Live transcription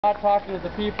Not talking to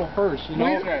the people first, you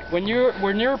know. When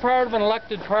you're part of an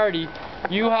elected party,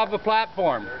 you have a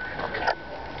platform.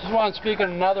 Just want to speak on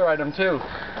another item too.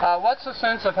 What's the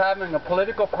sense of having a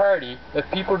political party if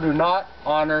people do not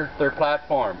honor their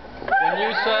platform?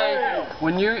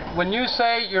 When you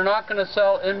say you're not going to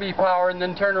sell MB Power and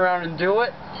then turn around and do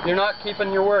it, you're not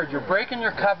keeping your word. You're breaking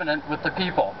your covenant with the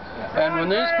people. And when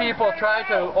these people try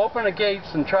to open the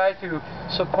gates and try to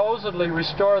supposedly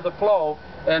restore the flow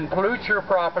and pollute your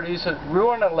properties and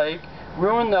ruin a lake,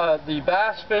 ruin the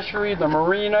bass fishery, the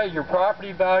marina, your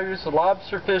property values, the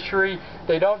lobster fishery,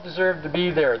 they don't deserve to be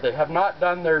there. They have not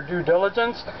done their due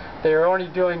diligence. They are only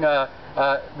doing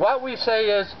what we say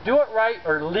is do it right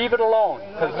or leave it alone.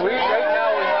 Because right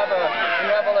now we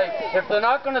have a lake. If they're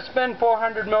not going to spend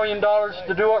 $400 million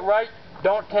to do it right,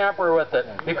 don't tamper with it.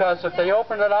 Because if they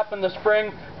open it up in the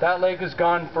spring, that lake is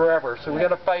gone forever. So we got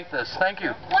to fight this. Thank you.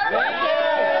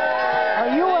 Are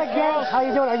you against? How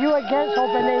you doing? Are you against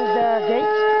opening the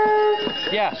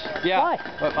gates? Yes. Yeah. Why?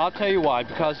 Well, I'll tell you why.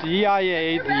 Because the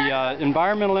EIA, the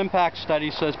Environmental Impact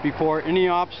Study, says before any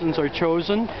options are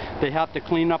chosen, they have to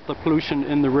clean up the pollution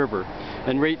in the river.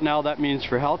 And right now that means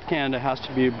for Health Canada it has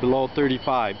to be below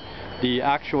 35. The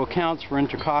actual counts for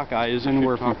intercocci is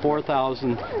anywhere from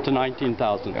 4,000 to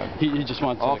 19,000. He just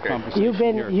wants a conversation. You've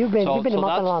been in Moncton a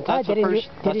long time,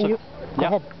 didn't you? Go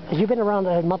ahead. You've been around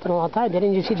Moncton a long time,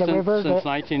 didn't you see the river? Since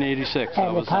 1986.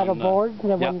 And the tidal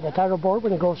board,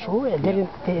 when it goes through,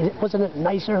 wasn't it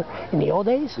nicer in the old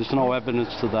days? There's no evidence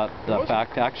to that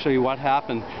fact. Actually, what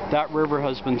happened, that river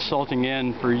has been silting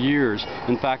in for years.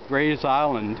 In fact, Gray's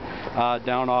Island,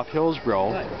 down off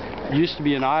Hillsborough, used to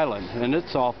be an island, and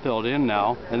it's all filled in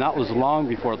now, and that was long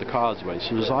before the Causeway.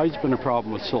 So there's always been a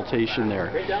problem with siltation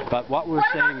there. But what we're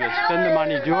saying is spend the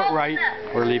money, do it right,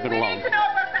 or leave it alone.